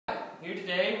Here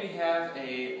today we have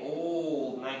a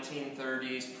old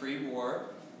 1930s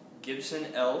pre-war Gibson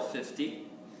L50.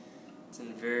 It's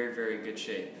in very, very good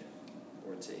shape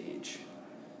for its age.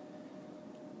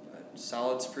 But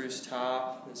solid spruce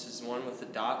top. This is one with the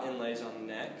dot inlays on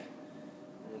the neck.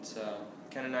 And it's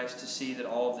kind of nice to see that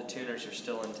all of the tuners are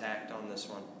still intact on this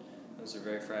one. Those are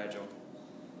very fragile.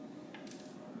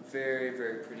 Very,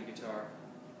 very pretty guitar.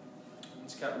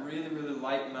 It's got really, really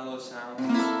light, mellow sound.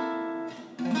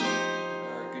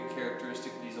 A good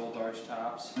characteristic of these old arch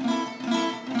tops. I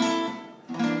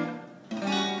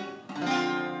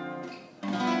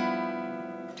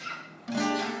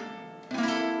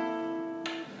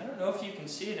don't know if you can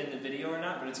see it in the video or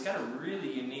not, but it's got a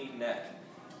really unique neck.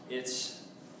 It's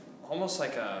almost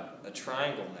like a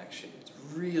triangle neck shape. It's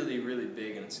really, really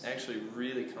big, and it's actually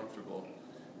really comfortable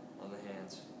on the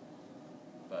hands.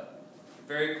 But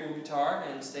very cool guitar,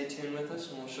 and stay tuned with us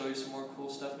and we'll show you some more cool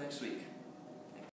stuff next week.